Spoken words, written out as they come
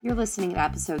You're listening to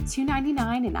episode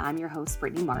 299, and I'm your host,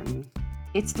 Brittany Martin.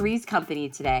 It's Three's Company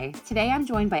today. Today, I'm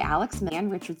joined by Alex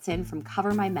and Richardson from Cover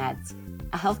My Meds,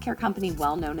 a healthcare company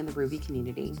well known in the Ruby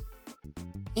community.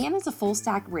 Anne is a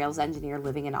full-stack Rails engineer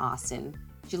living in Austin.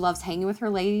 She loves hanging with her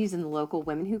ladies in the local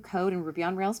Women Who Code and Ruby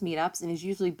on Rails meetups and is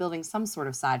usually building some sort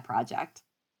of side project.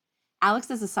 Alex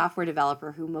is a software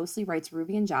developer who mostly writes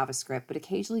Ruby and JavaScript, but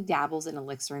occasionally dabbles in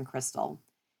Elixir and Crystal.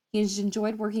 He has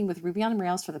enjoyed working with Ruby on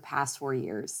Rails for the past 4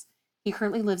 years. He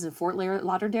currently lives in Fort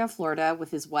Lauderdale, Florida,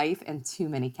 with his wife and too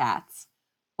many cats.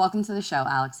 Welcome to the show,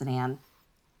 Alex and Anne.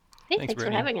 Hey, Thanks for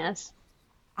Brittany. having us.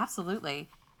 Absolutely.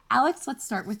 Alex, let's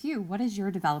start with you. What is your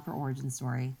developer origin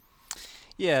story?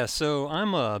 Yeah, so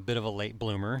I'm a bit of a late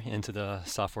bloomer into the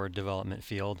software development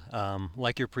field.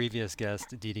 Like your previous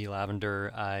guest, Dee Dee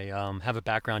Lavender, I have a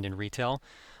background in retail,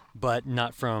 but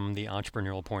not from the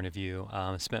entrepreneurial point of view.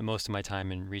 Spent most of my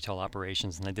time in retail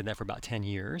operations, and I did that for about 10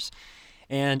 years.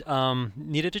 And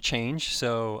needed a change,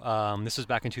 so this was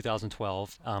back in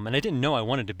 2012, and I didn't know I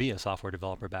wanted to be a software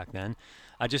developer back then.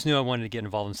 I just knew I wanted to get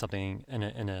involved in something in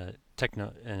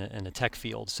a tech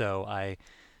field. So I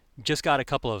just got a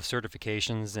couple of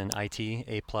certifications in IT,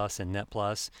 A plus and Net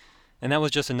plus, and that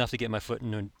was just enough to get my foot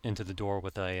into the door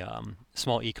with a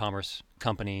small e-commerce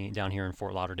company down here in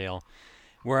Fort Lauderdale,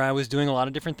 where I was doing a lot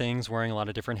of different things, wearing a lot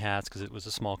of different hats because it was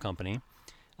a small company,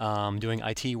 doing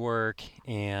IT work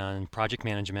and project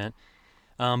management.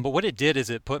 But what it did is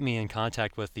it put me in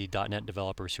contact with the .NET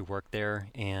developers who worked there,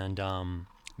 and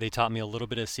they taught me a little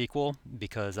bit of SQL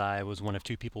because I was one of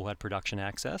two people who had production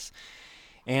access.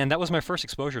 And that was my first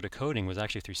exposure to coding, was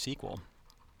actually through SQL.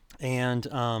 And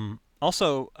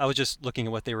also, I was just looking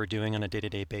at what they were doing on a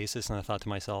day-to-day basis, and I thought to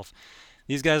myself,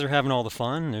 these guys are having all the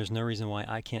fun. There's no reason why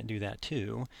I can't do that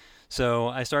too. So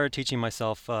I started teaching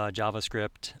myself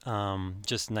JavaScript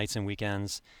just nights and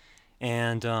weekends.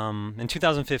 And in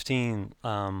 2015,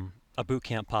 a boot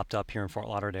camp popped up here in Fort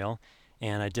Lauderdale,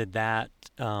 and I did that.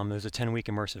 It was a 10-week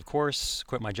immersive course,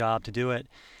 quit my job to do it,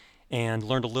 and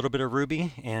learned a little bit of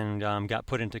Ruby, and got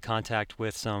put into contact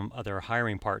with some other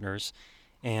hiring partners.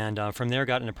 And from there,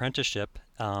 got an apprenticeship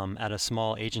at a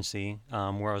small agency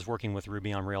where I was working with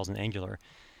Ruby on Rails and Angular.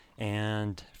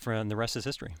 And from the rest is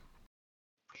history.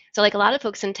 So, like a lot of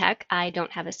folks in tech, I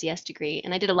don't have a CS degree,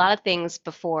 and I did a lot of things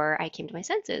before I came to my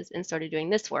senses and started doing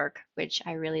this work, which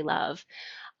I really love.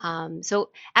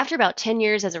 So after about 10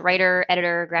 years as a writer,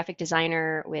 editor, graphic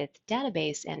designer with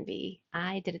database envy,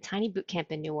 I did a tiny boot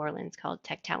camp in New Orleans called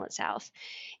Tech Talent South.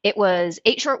 It was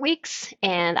 8 short weeks,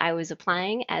 and I was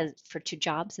applying for 2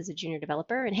 jobs as a junior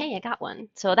developer, and hey, I got one.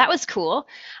 So that was cool.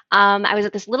 I was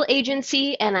at this little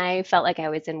agency, and I felt like I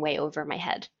was in way over my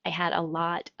head. I had a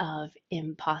lot of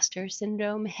imposter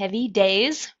syndrome heavy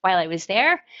days while I was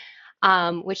there,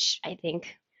 which I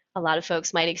think a lot of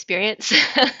folks might experience.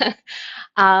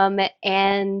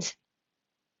 And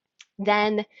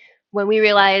then when we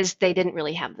realized they didn't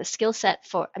really have the skill set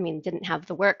didn't have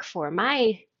the work for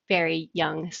my very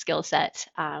young skill set,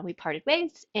 we parted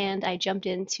ways, and I jumped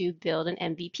in to build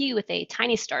an MVP with a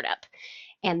tiny startup.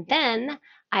 And then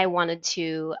I wanted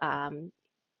to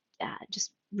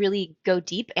just really go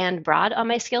deep and broad on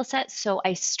my skill set. So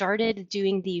I started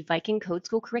doing the Viking Code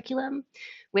School curriculum,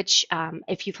 which,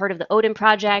 if you've heard of the Odin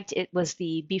project, it was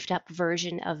the beefed up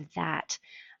version of that.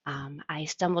 I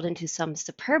stumbled into some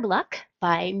superb luck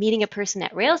by meeting a person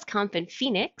at RailsConf in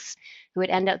Phoenix who would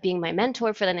end up being my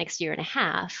mentor for the next year and a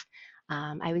half.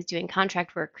 I was doing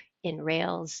contract work in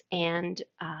Rails, and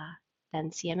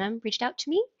then CMM reached out to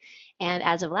me. And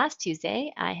as of last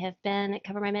Tuesday, I have been at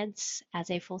Cover My Meds as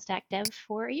a full stack dev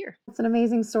for a year. That's an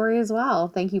amazing story as well.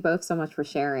 Thank you both so much for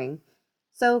sharing.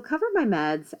 So Cover My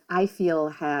Meds, I feel,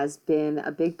 has been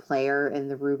a big player in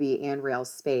the Ruby and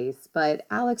Rails space. But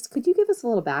Alex, could you give us a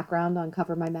little background on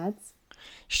Cover My Meds?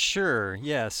 Sure,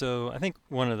 yeah. So I think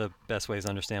one of the best ways to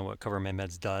understand what Cover My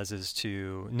Meds does is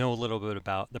to know a little bit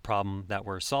about the problem that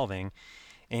we're solving.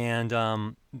 And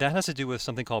that has to do with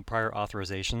something called prior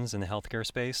authorizations in the healthcare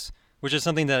space, which is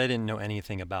something that I didn't know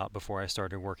anything about before I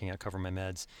started working at Cover My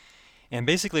Meds. And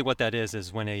basically what that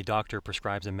is when a doctor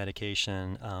prescribes a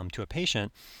medication to a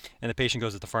patient, and the patient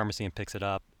goes to the pharmacy and picks it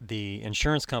up, the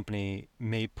insurance company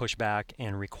may push back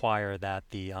and require that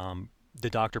the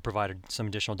doctor provided some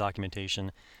additional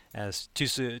documentation as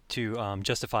to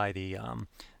justify the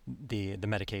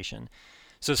medication.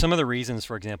 So some of the reasons,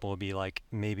 for example, would be like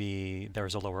maybe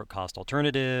there's a lower cost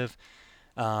alternative.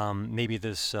 Maybe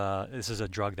this is a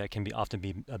drug that can often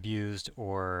be abused,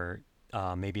 or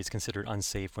maybe it's considered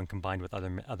unsafe when combined with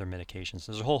other medications.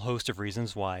 There's a whole host of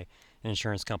reasons why an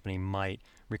insurance company might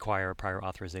require a prior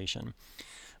authorization.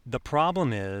 The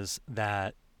problem is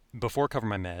that before Cover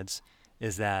My Meds,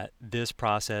 is that this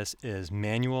process is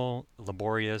manual,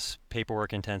 laborious,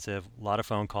 paperwork intensive, a lot of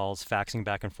phone calls, faxing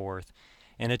back and forth,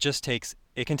 and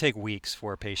it can take weeks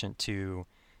for a patient to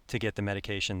get the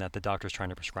medication that the doctor's trying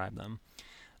to prescribe them.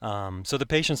 So the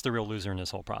patient's the real loser in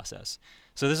this whole process.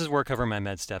 So this is where Cover My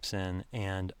Med steps in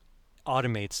and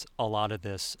automates a lot of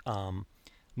this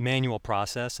manual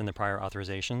process and the prior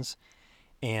authorizations,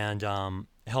 and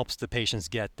helps the patients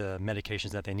get the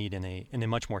medications that they need in a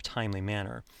much more timely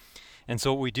manner. And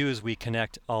so what we do is we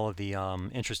connect all of the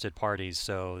interested parties.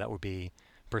 So that would be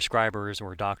prescribers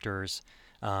or doctors,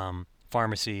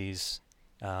 pharmacies,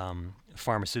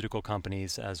 pharmaceutical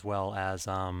companies, as well as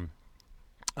I'm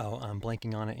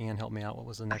blanking on it. Ann, help me out. What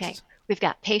was the Okay, next? we've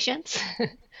got patients,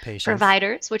 Patients.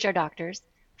 providers, which are doctors,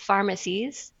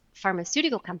 pharmacies,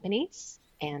 pharmaceutical companies,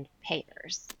 and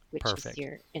payers, which is Perfect.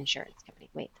 your insurance company.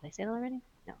 Wait, did I say that already?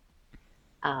 No.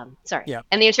 Sorry. Yeah,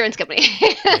 And the insurance company.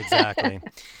 exactly. A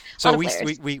lot So of we,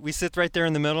 players. we sit right there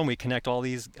in the middle, and we connect all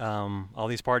these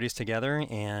parties together,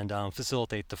 and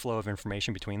facilitate the flow of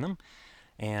information between them,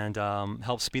 and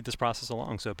help speed this process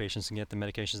along so patients can get the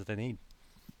medications that they need.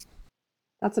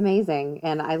 That's amazing.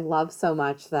 And I love so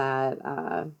much that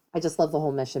I just love the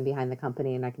whole mission behind the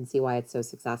company, and I can see why it's so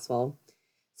successful.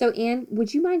 So, Anne,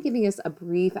 would you mind giving us a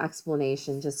brief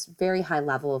explanation, just very high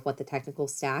level, of what the technical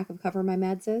stack of Cover My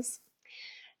Meds is?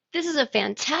 This is a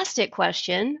fantastic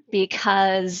question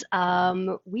because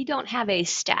we don't have a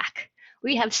stack.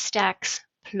 We have stacks,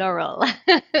 plural.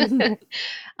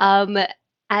 Um,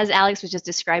 as Alex was just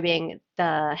describing,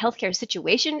 the healthcare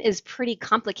situation is pretty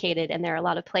complicated and there are a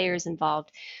lot of players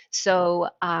involved. So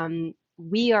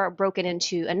we are broken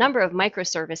into a number of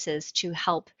microservices to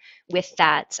help with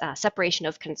that separation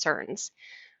of concerns.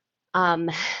 Um,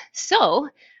 so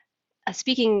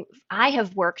speaking, I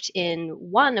have worked in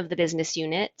one of the business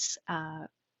units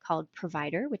called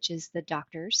Provider, which is the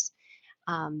doctors.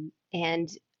 And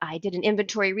I did an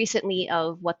inventory recently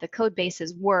of what the code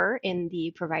bases were in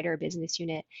the Provider business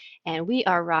unit. And we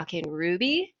are rocking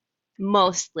Ruby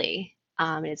mostly.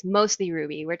 It's mostly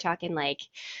Ruby. We're talking like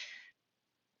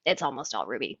it's almost all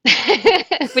Ruby,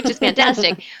 which is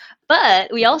fantastic.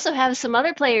 But we also have some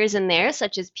other players in there,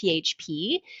 such as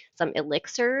PHP, some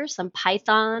Elixir, some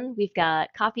Python. We've got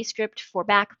CoffeeScript for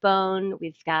Backbone.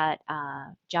 We've got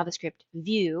JavaScript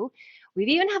Vue. We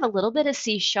even have a little bit of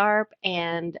C Sharp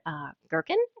and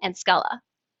Gherkin and Scala.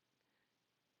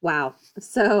 Wow.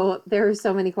 So there are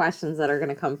so many questions that are going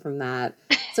to come from that.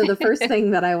 So the first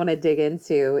thing that I want to dig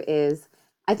into is,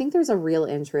 I think there's a real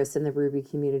interest in the Ruby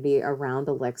community around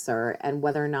Elixir and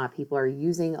whether or not people are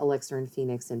using Elixir and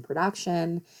Phoenix in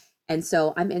production. And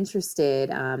so I'm interested,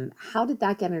 how did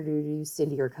that get introduced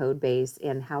into your code base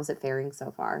and how's it faring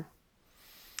so far?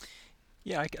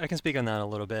 Yeah, I can speak on that a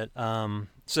little bit.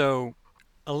 So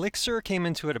Elixir came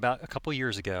into it about a couple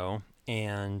years ago,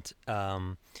 and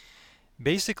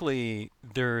basically,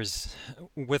 there's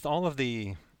with all of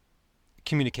the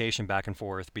communication back and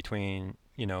forth between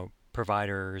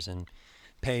providers and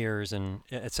payers and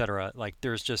et cetera, like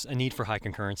there's just a need for high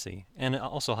concurrency and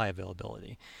also high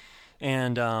availability.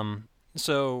 And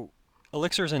so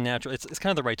Elixir is a natural, it's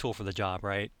kind of the right tool for the job,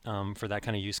 right? For that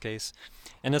kind of use case.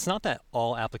 And it's not that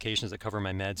all applications that cover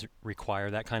my meds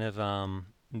require that kind of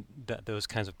those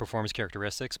kinds of performance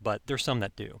characteristics, but there's some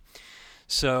that do.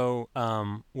 So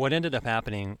what ended up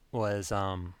happening was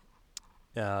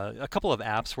a couple of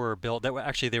apps were built that were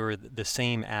actually they were the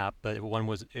same app, but when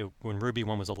Ruby,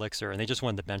 one was Elixir, and they just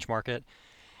wanted to benchmark it.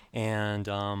 And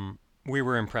we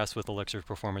were impressed with Elixir's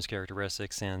performance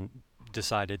characteristics and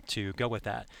decided to go with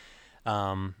that.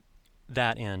 Um,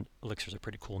 that and Elixir's a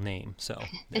pretty cool name, so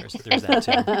there's that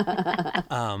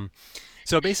too.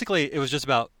 So basically, it was just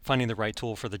about finding the right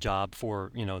tool for the job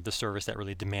for the service that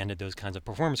really demanded those kinds of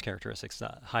performance characteristics,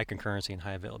 high concurrency and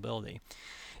high availability.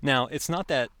 Now, it's not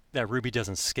that Ruby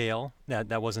doesn't scale.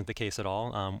 That wasn't the case at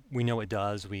all. We know it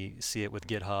does. We see it with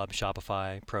GitHub,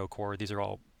 Shopify, Procore. These are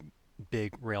all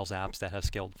big Rails apps that have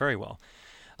scaled very well.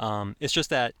 It's just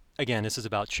that, again, this is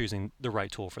about choosing the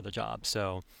right tool for the job.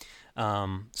 So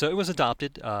it was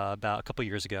adopted about a couple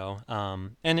years ago,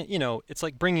 and it's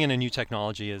like bringing in a new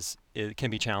technology it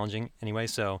can be challenging anyway.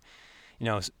 So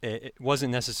it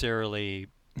wasn't necessarily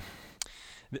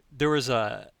there was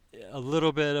a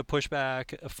little bit of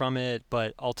pushback from it,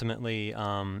 but ultimately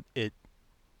it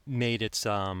made its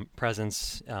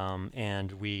presence,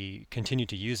 and we continue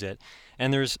to use it.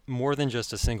 And there's more than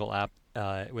just a single app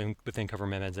within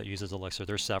CoverMeds that uses Elixir.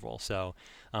 There's several. So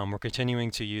we're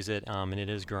continuing to use it, and it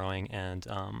is growing, and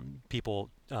people,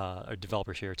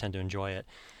 developers here, tend to enjoy it.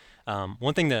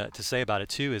 One thing to say about it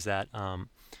too is that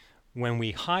when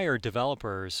we hire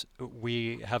developers,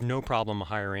 we have no problem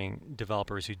hiring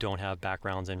developers who don't have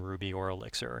backgrounds in Ruby or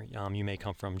Elixir. You may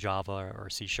come from Java or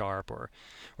C Sharp or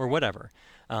whatever,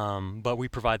 but we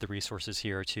provide the resources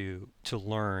here to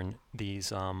learn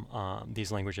these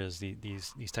languages,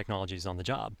 these technologies on the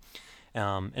job.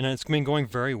 And it's been going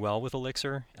very well with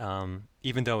Elixir,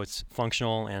 even though it's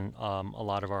functional and a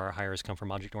lot of our hires come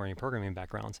from object-oriented programming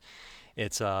backgrounds.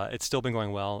 It's still been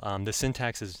going well. The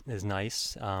syntax is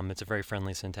nice. It's a very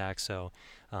friendly syntax, so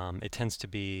it tends to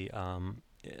be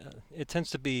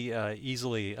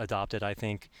easily adopted, I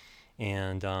think.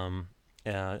 And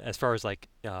as far as like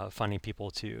finding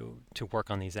people to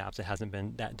work on these apps, it hasn't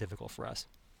been that difficult for us.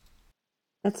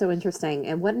 That's so interesting.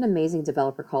 And what an amazing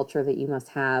developer culture that you must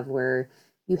have where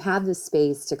you have this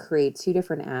space to create two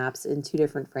different apps in two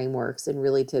different frameworks and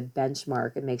really to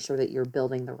benchmark and make sure that you're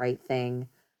building the right thing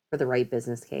for the right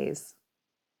business case.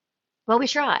 Well, we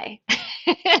try.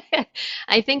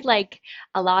 I think like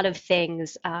a lot of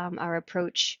things, our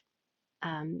approach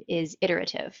is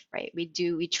iterative, right?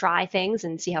 We try things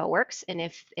and see how it works, and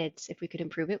if we could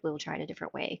improve it, we'll try in a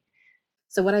different way.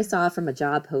 So what I saw from a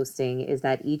job posting is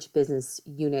that each business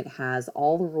unit has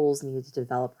all the rules needed to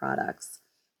develop products.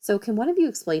 So can one of you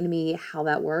explain to me how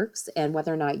that works and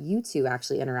whether or not you two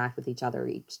actually interact with each other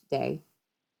each day?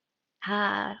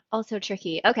 Also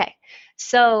tricky. Okay,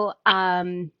 so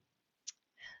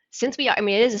since we are, I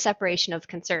mean, it is a separation of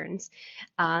concerns.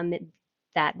 Um,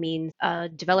 that means a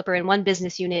developer in one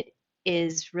business unit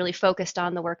is really focused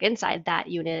on the work inside that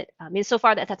unit. I mean, so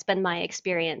far that's been my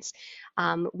experience.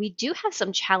 We do have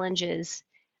some challenges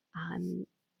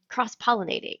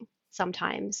cross-pollinating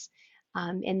sometimes.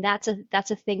 And that's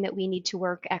a thing that we need to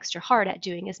work extra hard at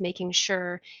doing is making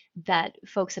sure that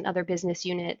folks in other business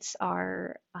units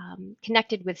are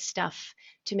connected with stuff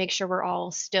to make sure we're all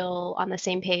still on the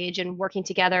same page and working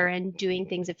together and doing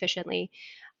things efficiently.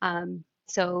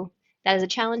 So that is a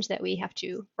challenge that we have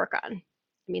to work on.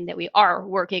 I mean, that we are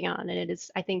working on, and it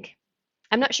is, I think,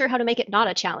 I'm not sure how to make it not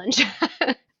a challenge.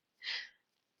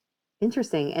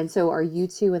 Interesting. And so are you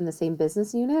two in the same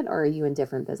business unit or are you in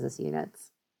different business units?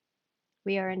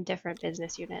 We are in different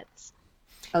business units.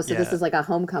 Oh, so this Yeah, is like a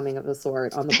homecoming of a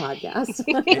sort on the podcast.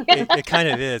 it kind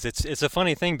of is. It's a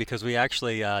funny thing because we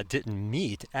actually didn't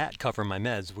meet at Cover My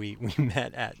Meds. We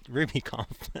met at RubyConf.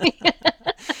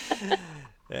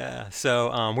 Yeah,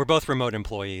 so we're both remote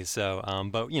employees. So,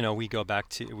 but we go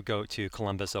to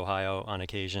Columbus, Ohio on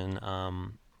occasion.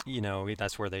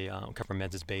 That's where the Cover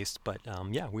Meds is based. But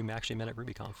yeah, we actually met at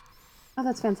RubyConf. Oh,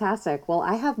 that's fantastic. Well,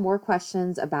 I have more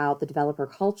questions about the developer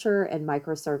culture and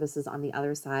microservices on the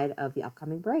other side of the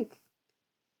upcoming break.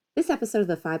 This episode of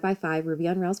the 5 by 5 Ruby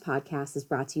on Rails podcast is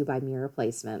brought to you by Mirror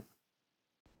Placement.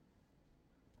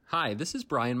 Hi, this is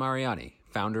Brian Mariani,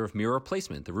 founder of Mirror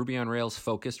Placement, the Ruby on Rails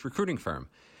focused recruiting firm.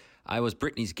 I was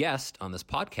Brittany's guest on this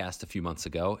podcast a few months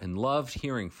ago and loved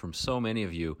hearing from so many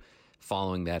of you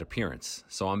following that appearance.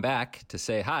 So I'm back to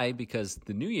say hi because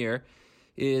the new year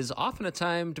is often a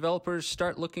time developers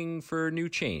start looking for new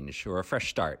change or a fresh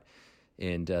start,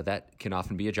 and that can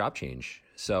often be a job change.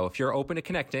 So if you're open to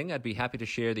connecting, I'd be happy to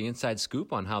share the inside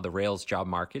scoop on how the Rails job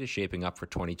market is shaping up for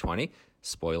 2020.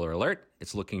 Spoiler alert,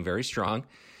 it's looking very strong.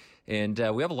 And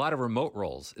we have a lot of remote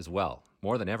roles as well,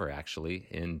 more than ever, actually.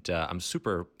 And I'm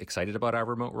super excited about our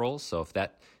remote roles. So if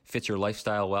that fits your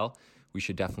lifestyle well, we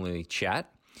should definitely chat.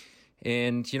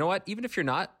 And you know what? Even if you're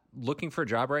not looking for a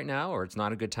job right now or it's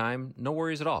not a good time, no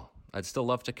worries at all. I'd still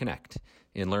love to connect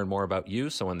and learn more about you.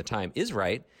 So when the time is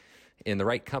right and the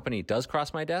right company does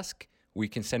cross my desk, we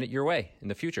can send it your way in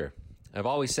the future. I've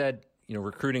always said,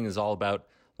 recruiting is all about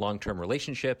long-term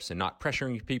relationships and not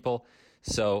pressuring people.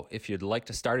 So if you'd like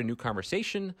to start a new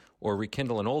conversation or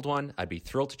rekindle an old one, I'd be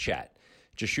thrilled to chat.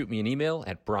 Just shoot me an email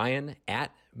at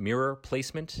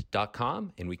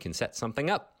brian@mirrorplacement.com and we can set something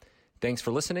up. Thanks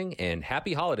for listening and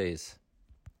happy holidays.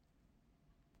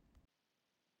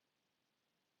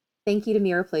 Thank you to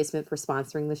Mirror Placement for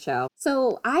sponsoring the show.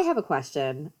 So I have a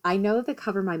question. I know that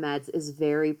Cover My Meds is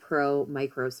very pro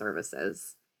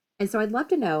microservices. And so I'd love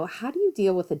to know, how do you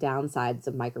deal with the downsides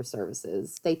of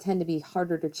microservices? They tend to be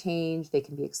harder to change, they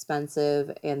can be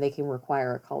expensive, and they can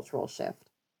require a cultural shift.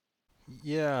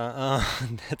 Yeah,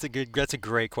 that's a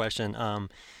great question.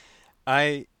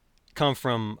 I come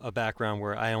from a background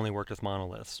where I only worked with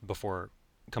monoliths before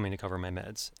coming to Cover My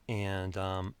Meds, and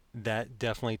that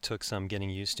definitely took some getting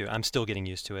used to. I'm still getting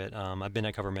used to it. I've been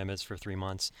at Cover My Meds for 3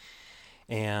 months,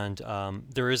 and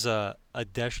there's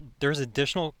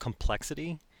additional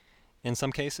complexity in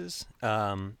some cases.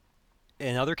 In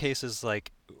other cases,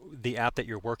 like the app that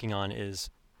you're working on is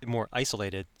more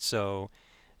isolated, so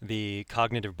the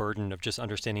cognitive burden of just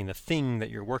understanding the thing that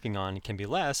you're working on can be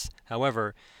less.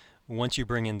 However, once you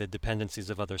bring in the dependencies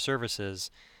of other services,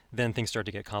 then things start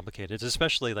to get complicated,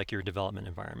 especially like your development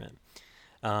environment.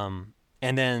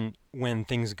 And then when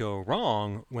things go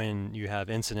wrong, when you have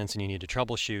incidents and you need to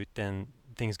troubleshoot, then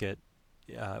things get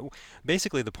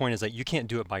basically the point is that you can't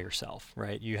do it by yourself,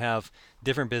 right? You have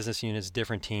different business units,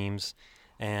 different teams,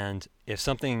 and if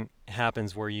something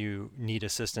happens where you need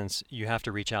assistance, you have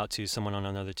to reach out to someone on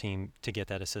another team to get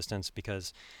that assistance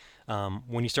because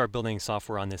when you start building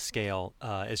software on this scale,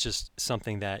 it's just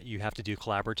something that you have to do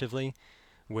collaboratively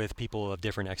with people of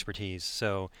different expertise.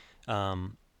 So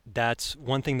that's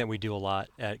one thing that we do a lot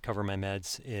at Cover My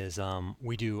Meds is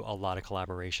we do a lot of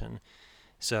collaboration.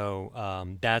 So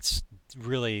that's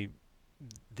really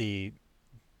the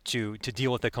to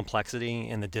deal with the complexity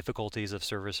and the difficulties of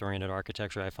service-oriented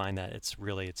architecture. I find that it's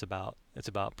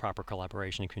about proper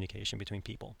collaboration and communication between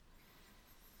people.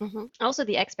 Also,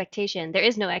 the expectation, there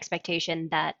is no expectation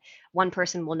that one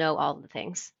person will know all of the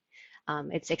things.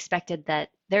 It's expected that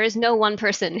there is no one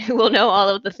person who will know all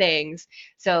of the things.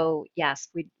 So yes,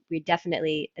 we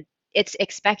definitely, it's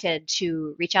expected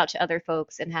to reach out to other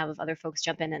folks and have other folks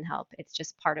jump in and help. It's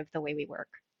just part of the way we work.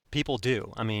 People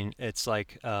do. I mean, it's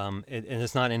like, and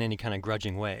it's not in any kind of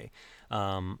grudging way.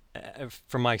 From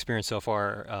my experience so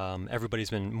far, everybody's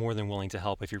been more than willing to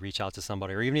help if you reach out to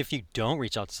somebody, or even if you don't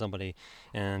reach out to somebody,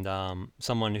 and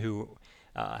someone who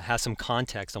has some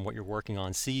context on what you're working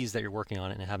on, sees that you're working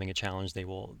on it and having a challenge, they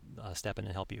will step in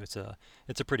and help you. It's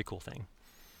a pretty cool thing.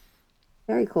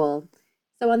 Very cool.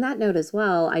 So on that note as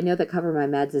well, I know that Cover My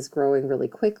Meds is growing really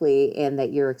quickly and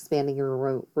that you're expanding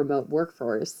your remote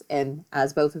workforce. And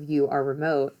as both of you are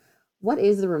remote, what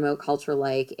is the remote culture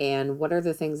like and what are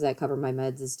the things that Cover My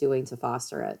Meds is doing to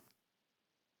foster it?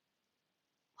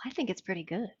 I think it's pretty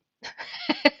good.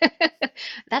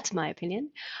 That's my opinion.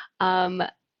 Um,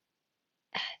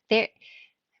 there,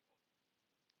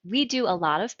 we do a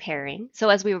lot of pairing. So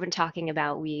as we've been talking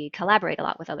about, we collaborate a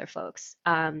lot with other folks.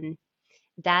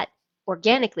 That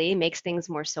organically makes things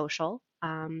more social.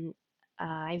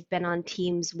 I've been on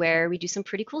teams where we do some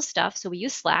pretty cool stuff. So we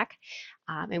use Slack,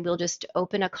 and we'll just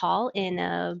open a call in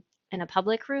a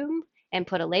public room and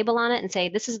put a label on it and say,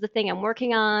 "This is the thing I'm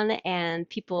working on," and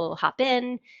people hop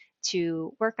in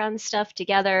to work on stuff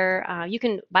together. You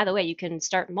can, by the way, you can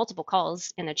start multiple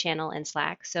calls in a channel in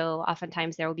Slack. So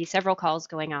oftentimes there will be several calls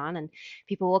going on, and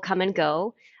people will come and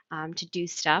go to do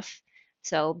stuff.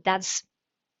 So that's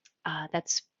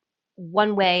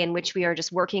one way in which we are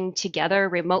just working together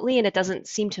remotely, and it doesn't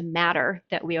seem to matter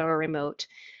that we are remote.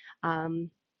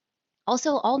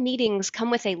 Also, all meetings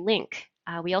come with a link.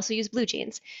 We also use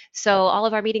BlueJeans. So all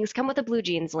of our meetings come with a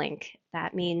BlueJeans link.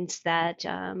 That means that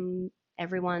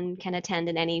everyone can attend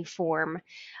in any form.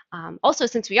 Also,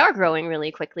 since we are growing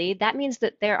really quickly, that means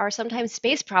that there are sometimes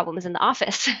space problems in the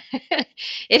office.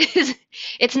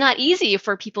 It's not easy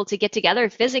for people to get together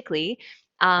physically.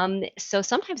 So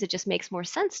sometimes it just makes more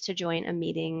sense to join a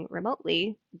meeting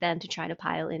remotely than to try to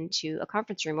pile into a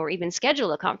conference room or even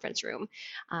schedule a conference room.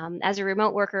 As a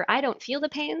remote worker, I don't feel the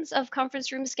pains of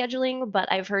conference room scheduling,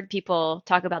 but I've heard people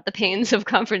talk about the pains of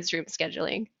conference room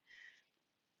scheduling.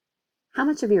 How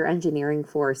much of your engineering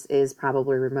force is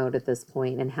probably remote at this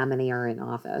point, and how many are in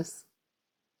office?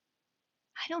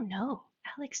 I don't know.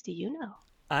 Alex, do you know?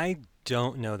 I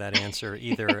don't know that answer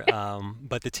either.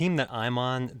 But the team that I'm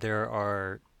on, there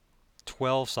are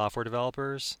 12 software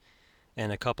developers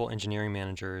and a couple engineering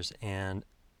managers, and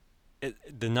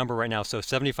the number right now, so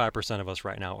 75% of us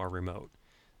right now are remote.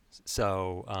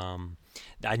 So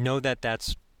I know that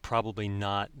that's probably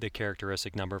not the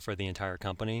characteristic number for the entire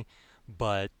company,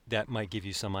 but that might give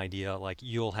you some idea. Like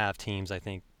you'll have teams, I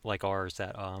think, like ours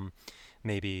that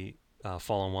maybe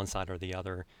fall on one side or the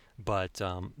other, but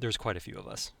there's quite a few of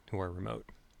us who are remote.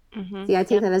 See, I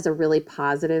take Yep. that as a really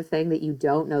positive thing that you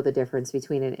don't know the difference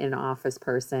between an in-office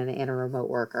person and a remote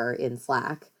worker in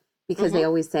Slack, because they hmm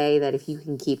always say that if you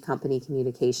can keep company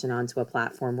communication onto a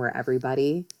platform where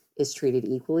everybody is treated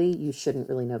equally, you shouldn't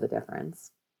really know the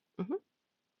difference. hmm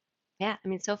Yeah, I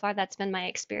mean, so far that's been my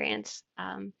experience.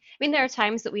 I mean, there are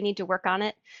times that we need to work on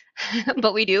it,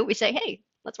 but we do. We say, hey,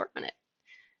 let's work on it.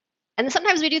 And then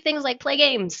sometimes we do things like play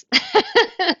games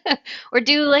or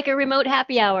do like a remote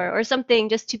happy hour or something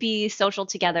just to be social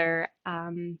together a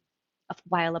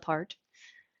while apart.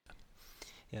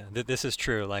 Yeah, this is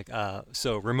true. Like,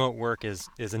 so remote work is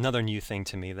another new thing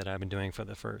to me that I've been doing for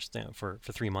the first for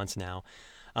 3 months now.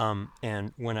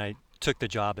 And when I took the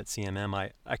job at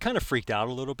CMM, I kind of freaked out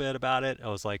a little bit about it. I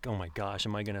was like, oh my gosh,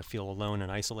 am I going to feel alone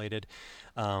and isolated?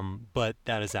 But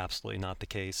that is absolutely not the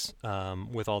case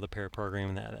with all the pair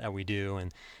programming that we do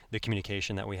and the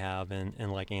communication that we have.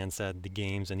 And like Ann said, the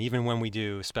games. And even when we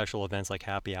do special events like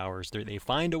happy hours, they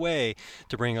find a way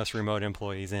to bring us remote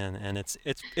employees in. And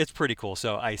it's pretty cool.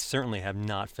 So I certainly have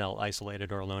not felt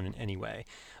isolated or alone in any way.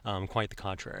 Quite the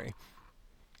contrary.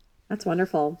 That's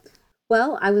wonderful.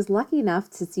 Well, I was lucky enough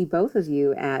to see both of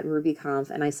you at RubyConf,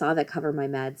 and I saw that Cover My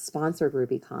Meds sponsored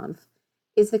RubyConf.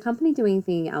 Is the company doing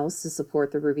anything else to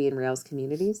support the Ruby and Rails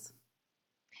communities?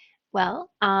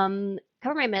 Well,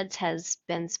 Cover My Meds has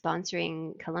been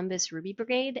sponsoring Columbus Ruby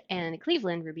Brigade and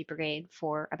Cleveland Ruby Brigade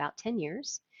for about 10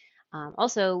 years.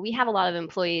 Also, we have a lot of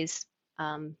employees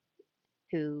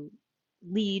who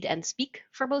lead and speak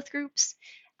for both groups.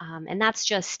 And that's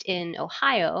just in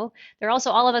Ohio. There are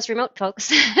also all of us remote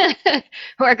folks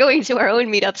who are going to our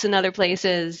own meetups in other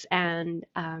places and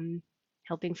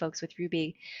helping folks with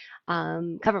Ruby.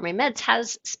 Cover My Meds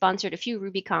has sponsored a few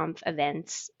RubyConf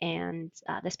events, and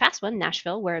this past one,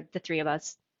 Nashville, where the three of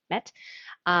us met,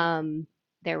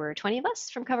 there were 20 of us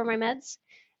from Cover My Meds.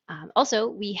 Also,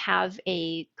 we have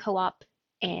a co-op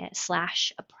 /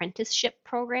 apprenticeship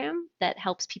program that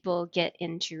helps people get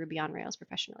into Ruby on Rails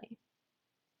professionally.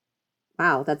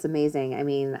 Wow, that's amazing. I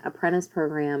mean, apprentice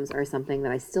programs are something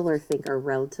that I still think are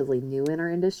relatively new in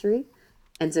our industry.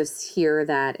 And so to hear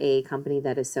that a company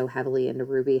that is so heavily into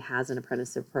Ruby has an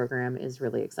apprenticeship program is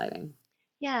really exciting.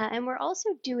 Yeah, and we're also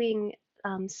doing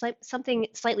something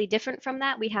slightly different from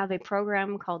that. We have a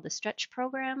program called the Stretch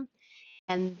Program,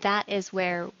 and that is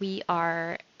where we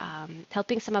are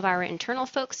helping some of our internal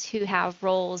folks who have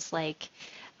roles like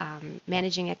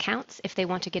managing accounts. If they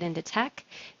want to get into tech,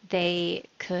 they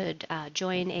could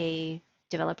join a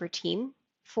developer team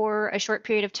for a short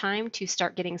period of time to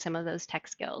start getting some of those tech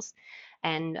skills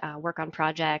and work on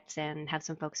projects and have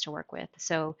some folks to work with.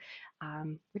 So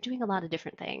we're doing a lot of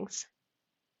different things.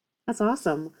 That's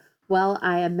awesome. Well,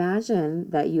 I imagine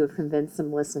that you have convinced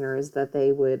some listeners that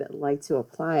they would like to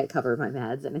apply at Cover My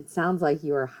Meds, and it sounds like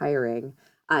you are hiring.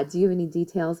 Do you have any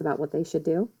details about what they should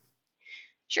do?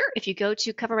 Sure. If you go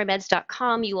to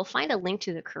covermymeds.com, you will find a link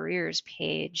to the careers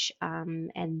page,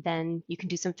 and then you can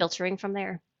do some filtering from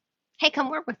there. Hey, come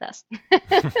work with us.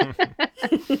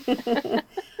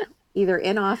 Either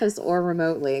in office or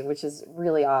remotely, which is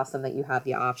really awesome that you have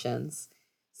the options.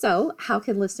 So, how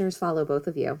can listeners follow both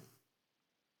of you?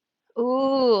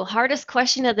 Ooh, hardest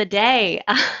question of the day.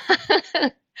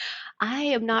 I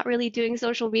am not really doing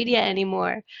social media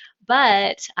anymore,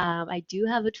 but I do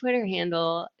have a Twitter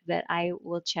handle that I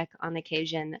will check on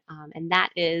occasion, and that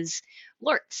is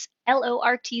Lortz,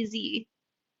 Lortz.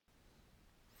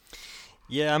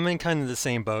 Yeah, I'm in kind of the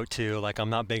same boat too. Like, I'm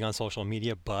not big on social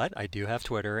media, but I do have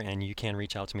Twitter, and you can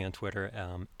reach out to me on Twitter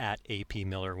at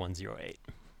apmiller108.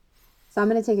 So I'm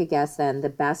going to take a guess then. The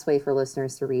best way for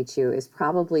listeners to reach you is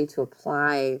probably to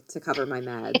apply to Cover My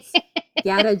Meds,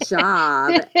 get a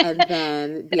job, and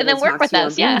then be able to work talk to you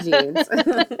us, on Blue Jeans.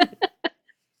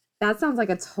 That sounds like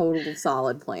a total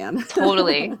solid plan.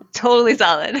 Totally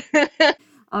solid.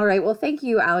 All right. Well, thank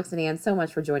you, Alex and Ann, so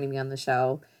much for joining me on the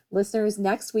show. Listeners,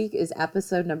 next week is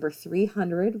episode number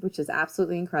 300, which is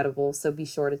absolutely incredible. So be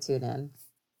sure to tune in.